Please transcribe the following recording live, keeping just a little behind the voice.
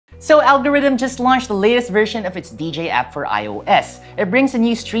So Algoriddim just launched the latest version of its DJ app for iOS. It brings a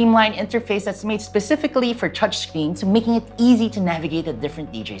new streamlined interface that's made specifically for touchscreens, making it easy to navigate the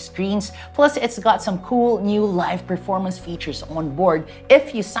different DJ screens. Plus, it's got some cool new live performance features on board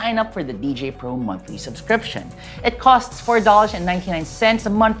if you sign up for the DJ Pro monthly subscription. It costs $4.99 a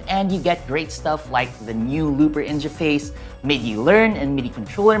month, and you get great stuff like the new looper interface, MIDI learn and MIDI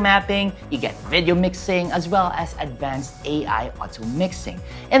controller mapping, you get video mixing, as well as advanced AI auto mixing.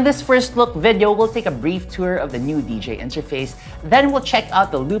 In this first look video, we'll take a brief tour of the new DJ interface, then we'll check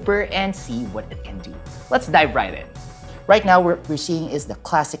out the looper and see what it can do. Let's dive right in. Right now, what we're seeing is the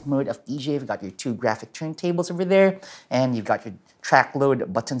classic mode of DJ. You've got your two graphic turntables over there, and you've got your track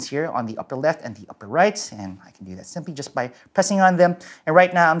load buttons here on the upper left and the upper right, and I can do that simply just by pressing on them. And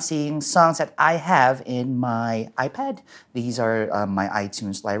right now, I'm seeing songs that I have in my iPad. These are my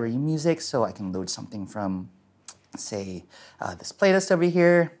iTunes library music, so I can load something from, say, this playlist over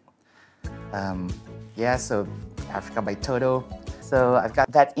here. So Africa by Toto. So I've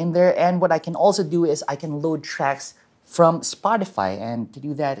got that in there, and what I can also do is I can load tracks from Spotify, and to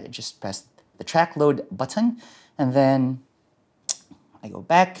do that, I just press the track load button, and then I go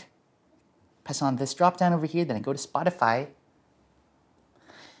back, press on this drop down over here, then I go to Spotify,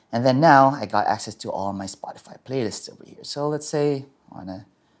 and then now I got access to all my Spotify playlists over here. So let's say I want to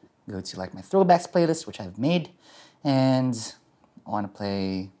go to like my throwbacks playlist, which I've made, and I want to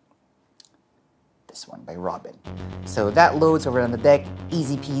play this one by Robin. So that loads over on the deck,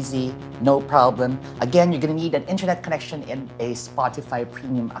 easy peasy, no problem. Again, you're gonna need an internet connection and a Spotify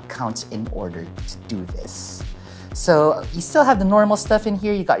premium account in order to do this. So you still have the normal stuff in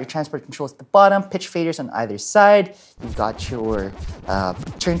here. You got your transport controls at the bottom, pitch faders on either side. You've got your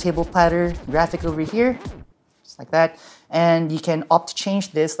turntable platter graphic over here, just like that. And you can opt to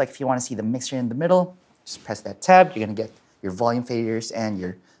change this, like if you want to see the mixer in the middle, just press that tab. You're gonna get your volume faders and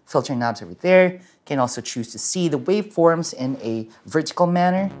your filter knobs over there. You can also choose to see the waveforms in a vertical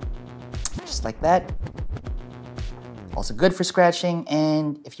manner, just like that. Also good for scratching,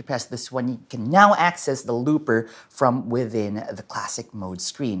 and if you press this one, you can now access the looper from within the classic mode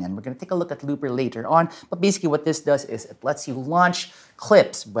screen. And we're gonna take a look at looper later on, but basically what this does is it lets you launch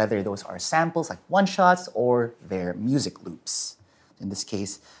clips, whether those are samples like one-shots or they're music loops. In this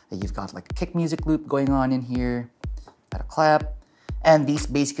case, you've got like a kick music loop going on in here, got a clap, and these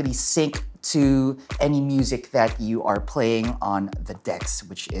basically sync to any music that you are playing on the decks,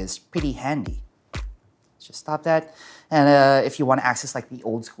 which is pretty handy. Let's just stop that. And if you want to access like the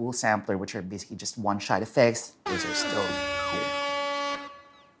old school sampler, which are basically just one-shot effects, those are still here.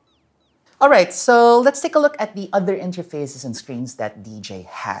 All right, so let's take a look at the other interfaces and screens that DJ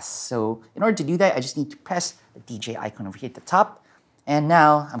has. So in order to do that, I just need to press the DJ icon over here at the top. And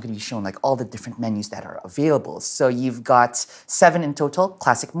now I'm going to be showing like all the different menus that are available. So you've got 7 in total,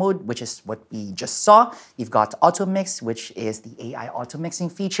 classic mode, which is what we just saw. You've got auto mix, which is the AI auto mixing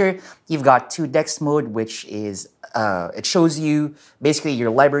feature. You've got 2 decks mode, which is, it shows you basically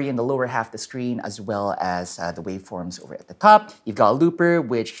your library in the lower half of the screen, as well as the waveforms over at the top. You've got a looper,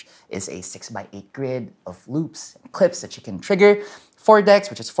 which is a 6x8 grid of loops and clips that you can trigger. 4 decks,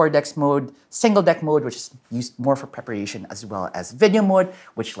 which is 4 decks mode, single deck mode, which is used more for preparation, as well as video mode,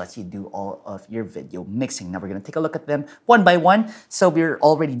 which lets you do all of your video mixing. Now we're gonna take a look at them one by one. So we're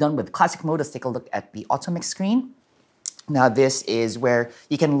already done with classic mode. Let's take a look at the auto mix screen. Now this is where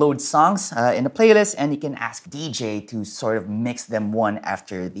you can load songs in a playlist, and you can ask DJ to sort of mix them one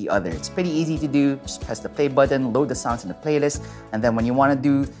after the other. It's pretty easy to do. Just press the play button, load the songs in the playlist, and then when you wanna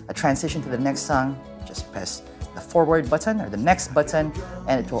do a transition to the next song, just press the forward button or the next button,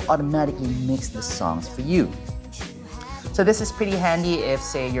 and it will automatically mix the songs for you. So this is pretty handy if,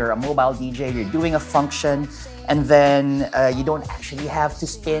 say, you're a mobile DJ, you're doing a function, and then you don't actually have to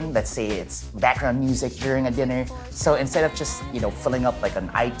spin. Let's say it's background music during a dinner. So instead of just, filling up like an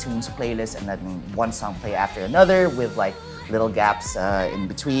iTunes playlist and letting one song play after another with like little gaps in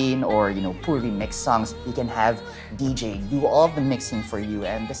between, or poorly mixed songs, you can have DJ do all of the mixing for you.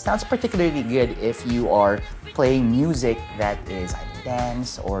 And this sounds particularly good if you are playing music that is either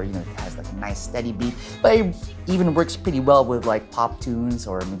dance or it has like a nice steady beat. But it even works pretty well with like pop tunes,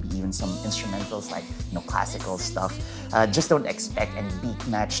 or maybe even some instrumentals like classical stuff. Just don't expect any beat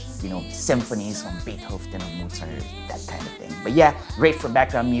matched symphonies from Beethoven or Mozart, that kind of thing. But yeah, great for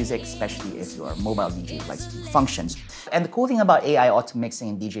background music, especially if you are a mobile DJ who likes to do functions. And the cool thing about AI auto mixing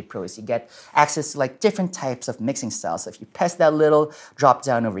in DJ Pro is you get access to like different types of mixing styles. So if you press that little drop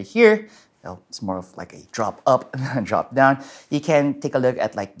down over here, well, it's more of like a drop up and drop down. You can take a look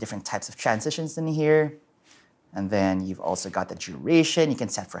at like different types of transitions in here. And then you've also got the duration. You can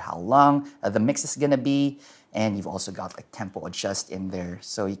set for how long the mix is gonna be. And you've also got like tempo adjust in there.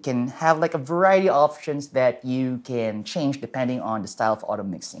 So you can have like a variety of options that you can change depending on the style of auto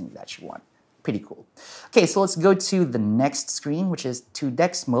mixing that you want. Pretty cool. Okay, so let's go to the next screen, which is 2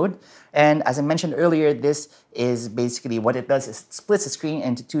 decks mode. And as I mentioned earlier, this is basically what it does is it splits the screen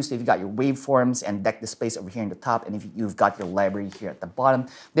into 2. So you've got your waveforms and deck displays over here in the top, and if you've got your library here at the bottom.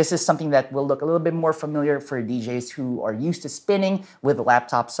 This is something that will look a little bit more familiar for DJs who are used to spinning with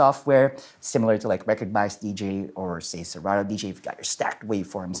laptop software, similar to like Record Bias DJ or say Serato DJ. You've got your stacked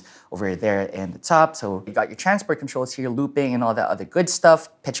waveforms over there in the top. So you got your transport controls here, looping and all that other good stuff,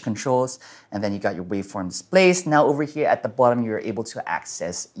 pitch controls, and then you got your waveform displays. Now over here at the bottom, you're able to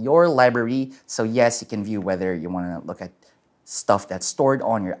access your library. So yes, you can view whether you want to look at stuff that's stored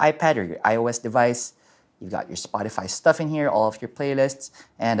on your iPad or your iOS device. You've got your Spotify stuff in here, all of your playlists.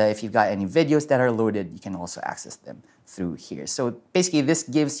 And if you've got any videos that are loaded, you can also access them through here. So basically this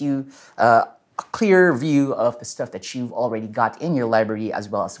gives you a clear view of the stuff that you've already got in your library as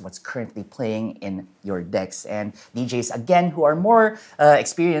well as what's currently playing in your decks. And DJs, again, who are more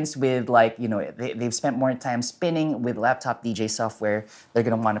experienced with like, you know, they've spent more time spinning with laptop DJ software, they're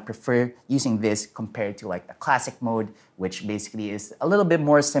gonna wanna prefer using this compared to like the classic mode, which basically is a little bit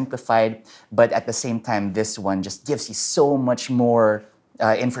more simplified, but at the same time, this one just gives you so much more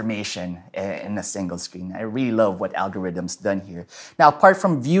information in a single screen. I really love what Algoriddim's done here. Now, apart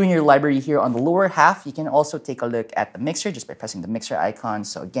from viewing your library here on the lower half, you can also take a look at the mixer just by pressing the mixer icon.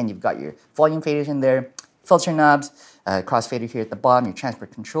 So again, you've got your volume faders in there, filter knobs, crossfader here at the bottom, your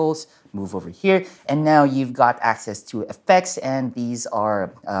transport controls, move over here, and now you've got access to effects, and these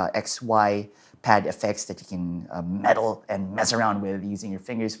are XY pad effects that you can meddle and mess around with using your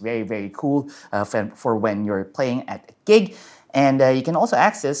fingers. Very, very cool for when you're playing at a gig. And you can also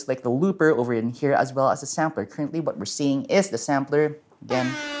access like the looper over in here as well as the sampler. Currently what we're seeing is the sampler.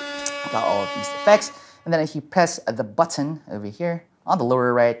 Again, got all of these effects. And then if you press the button over here on the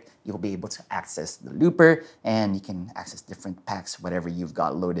lower right, you'll be able to access the looper, and you can access different packs, whatever you've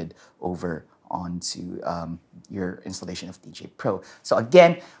got loaded over onto your installation of djay Pro. So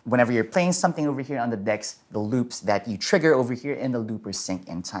again, whenever you're playing something over here on the decks, the loops that you trigger over here in the looper sync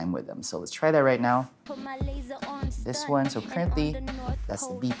in time with them. So let's try that right now. This one, so currently, that's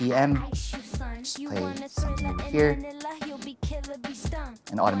the BPM. Just play something over here.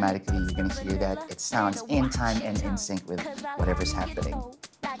 And automatically, you're gonna hear that it sounds in time and in sync with whatever's happening.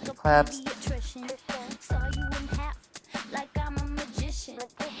 And claps.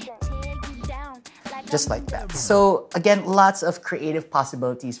 Just like that. So again, lots of creative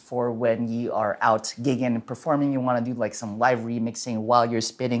possibilities for when you are out gigging and performing. You want to do like some live remixing while you're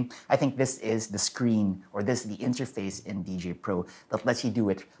spinning. I think this is the screen, or this is the interface in djay Pro that lets you do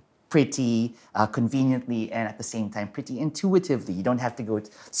it pretty conveniently and at the same time pretty intuitively. You don't have to go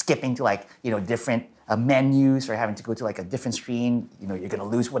skipping to like, you know, different menus or having to go to like a different screen. You know, you're gonna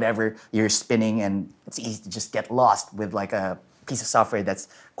lose whatever you're spinning, and it's easy to just get lost with like a piece of software that's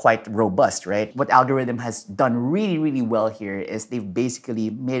quite robust, right? What Algoriddim has done really, really well here is they've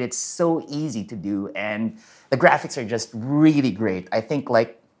basically made it so easy to do, and the graphics are just really great. I think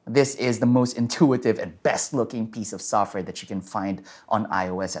like this is the most intuitive and best looking piece of software that you can find on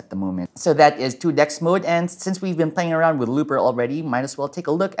iOS at the moment. So that is 2 decks mode, and since we've been playing around with looper already, might as well take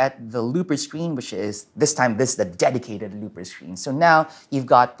a look at the looper screen, which is, this time, this is the dedicated looper screen. So now you've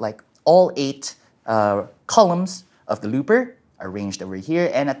got like all 8 columns of the looper arranged over here,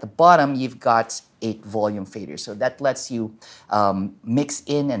 and at the bottom you've got 8 volume faders. So that lets you mix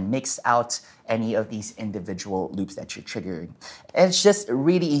in and mix out any of these individual loops that you're triggering. And it's just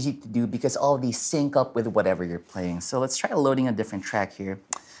really easy to do because all of these sync up with whatever you're playing. So let's try loading a different track here.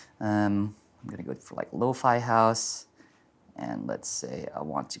 I'm gonna go for like lo-fi house, and let's say I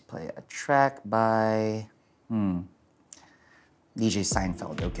want to play a track by DJ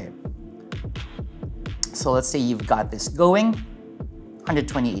Seinfeld. Okay. So let's say you've got this going,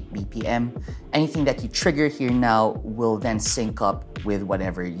 128 BPM. Anything that you trigger here now will then sync up with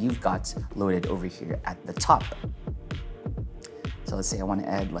whatever you've got loaded over here at the top. So let's say I want to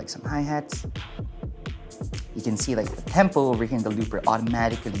add like some hi-hats. You can see like the tempo over here in the looper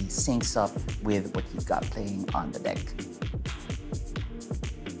automatically syncs up with what you've got playing on the deck.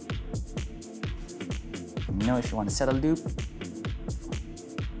 You know, if you want to set a loop,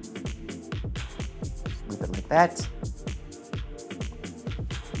 loop it like that.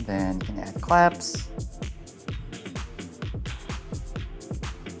 Then you can add claps.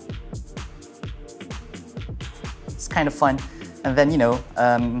 It's kind of fun. And then, you know,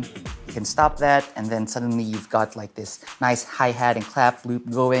 you can stop that, and then suddenly you've got like this nice hi-hat and clap loop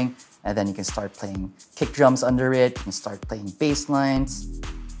going, and then you can start playing kick drums under it. You can start playing bass lines,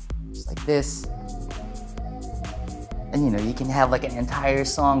 just like this. And you can have like an entire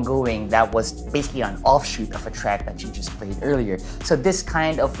song going that was basically an offshoot of a track that you just played earlier. So this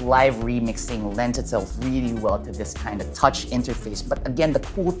kind of live remixing lends itself really well to this kind of touch interface. But again, the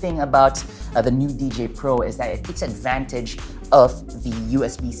cool thing about the new djay Pro is that it takes advantage of the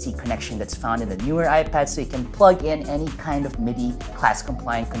USB-C connection that's found in the newer iPad, so you can plug in any kind of MIDI class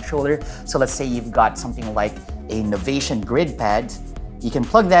compliant controller. So let's say you've got something like a Novation grid pad, you can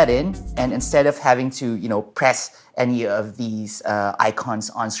plug that in, and instead of having to, press any of these icons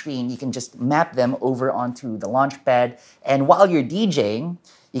on screen, you can just map them over onto the launch pad. And while you're DJing,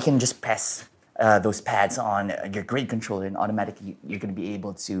 you can just press those pads on your grid controller, and automatically you're going to be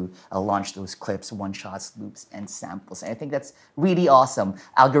able to launch those clips, one-shots, loops, and samples. And I think that's really awesome.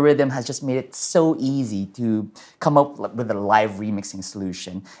 Algoriddim has just made it so easy to come up with a live remixing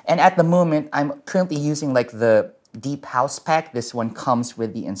solution. And at the moment, I'm currently using like the Deep House Pack. This one comes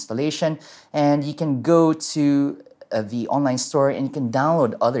with the installation, and you can go to the online store and you can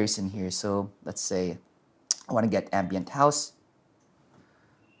download others in here. So let's say I want to get ambient house,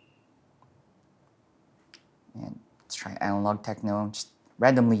 and let's try analog techno, just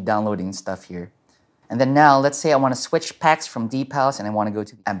randomly downloading stuff here. And then now let's say I want to switch packs from Deep House and I want to go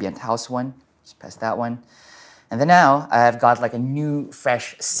to the ambient house one. Just press that one. And then now I've got like a new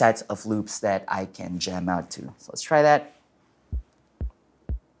fresh set of loops that I can jam out to. So let's try that.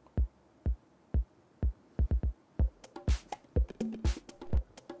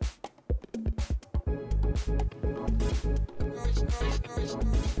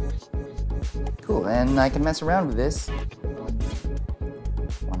 Cool, and I can mess around with this.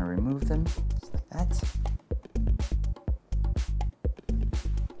 Want to remove them, just like that.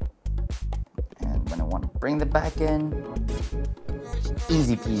 And when I want to bring them back in,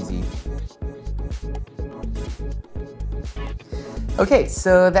 easy peasy. Okay,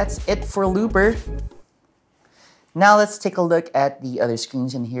 so that's it for Looper. Now let's take a look at the other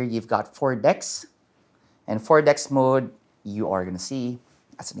screens in here. You've got 4 decks. And 4 decks mode, you are going to see,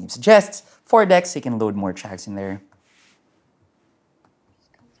 as the name suggests, 4 decks, so you can load more tracks in there.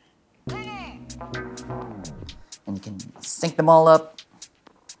 And you can sync them all up.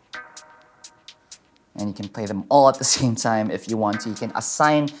 And you can play them all at the same time if you want to. You can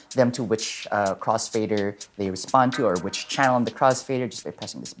assign them to which crossfader they respond to, or which channel in the crossfader, just by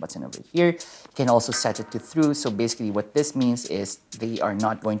pressing this button over here. You can also set it to through. So basically what this means is they are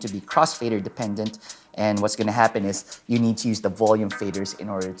not going to be crossfader dependent. And what's going to happen is you need to use the volume faders in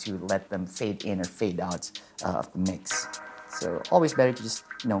order to let them fade in or fade out of the mix. So always better to just,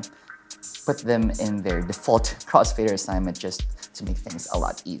 put them in their default crossfader assignment just to make things a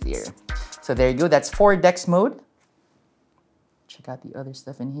lot easier. So there you go, that's 4 decks mode. Check out the other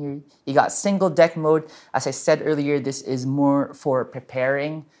stuff in here. You got single deck mode. As I said earlier, this is more for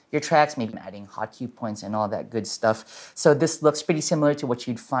preparing your tracks, maybe adding hot cue points and all that good stuff. So this looks pretty similar to what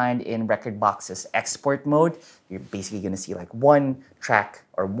you'd find in Rekordbox's export mode. You're basically gonna see like one track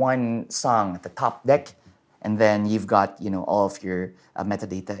or one song at the top deck, and then you've got all of your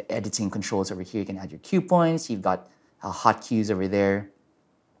metadata editing controls over here. You can add your cue points. You've got hot cues over there.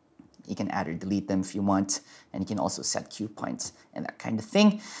 You can add or delete them if you want, and you can also set cue points and that kind of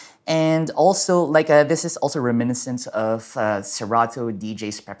thing. And also, this is also reminiscent of Serato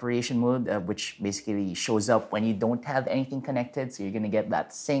djay's preparation mode, which basically shows up when you don't have anything connected. So you're gonna get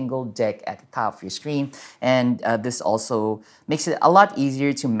that single deck at the top of your screen. And this also makes it a lot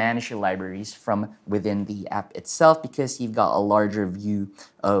easier to manage your libraries from within the app itself, because you've got a larger view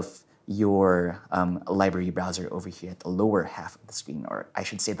of your library browser over here at the lower half of the screen, or I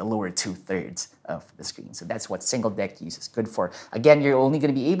should say the lower 2/3 of the screen. So that's what single deck use is good for. Again, you're only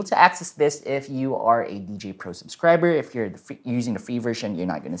going to be able to access this if you are a djay Pro subscriber. If you're using the free version, you're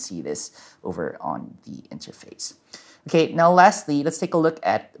not going to see this over on the interface. Okay, now lastly, let's take a look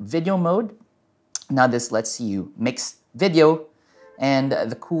at video mode. Now this lets you mix video, and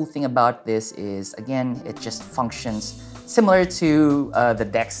the cool thing about this is, again, it just functions similar to the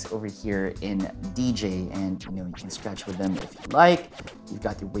decks over here in djay, and you can scratch with them if you like. You've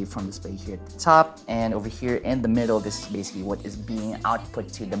got your waveform display here at the top, and over here in the middle, this is basically what is being output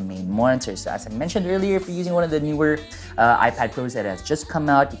to the main monitor. So as I mentioned earlier, if you're using one of the newer iPad Pros that has just come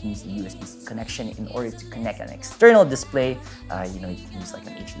out, you can use the USB-C connection in order to connect an external display. You can use like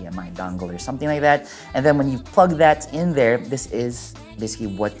an HDMI dongle or something like that. And then when you plug that in there, this is basically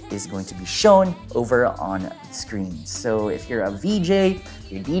what is going to be shown over on the screen. So if you're a VJ,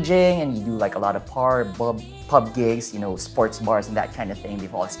 you're DJing and you do like a lot of pub gigs, sports bars and that kind of thing,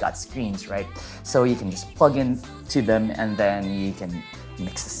 they've always got screens, right? So you can just plug in to them and then you can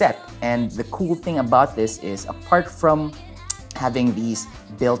mix the set. And the cool thing about this is, apart from having these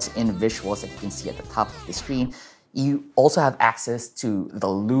built-in visuals that you can see at the top of the screen, You also have access to the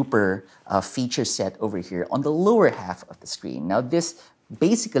looper feature set over here on the lower half of the screen. Now this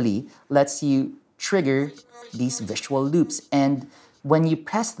basically lets you trigger these visual loops, and when you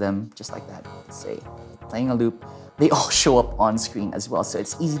press them, just like that, let's say, playing a loop, they all show up on screen as well. So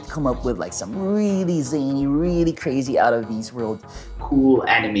it's easy to come up with like some really zany, really crazy out of these world cool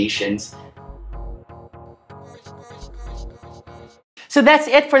animations. So that's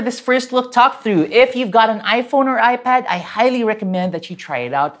it for this first look talk through. If you've got an iPhone or iPad, I highly recommend that you try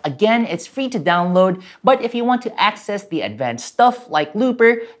it out. Again, it's free to download, but if you want to access the advanced stuff like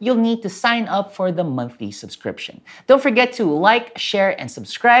Looper, you'll need to sign up for the monthly subscription. Don't forget to like, share, and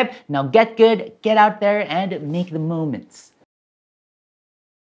subscribe. Now get good, get out there, and make the moments.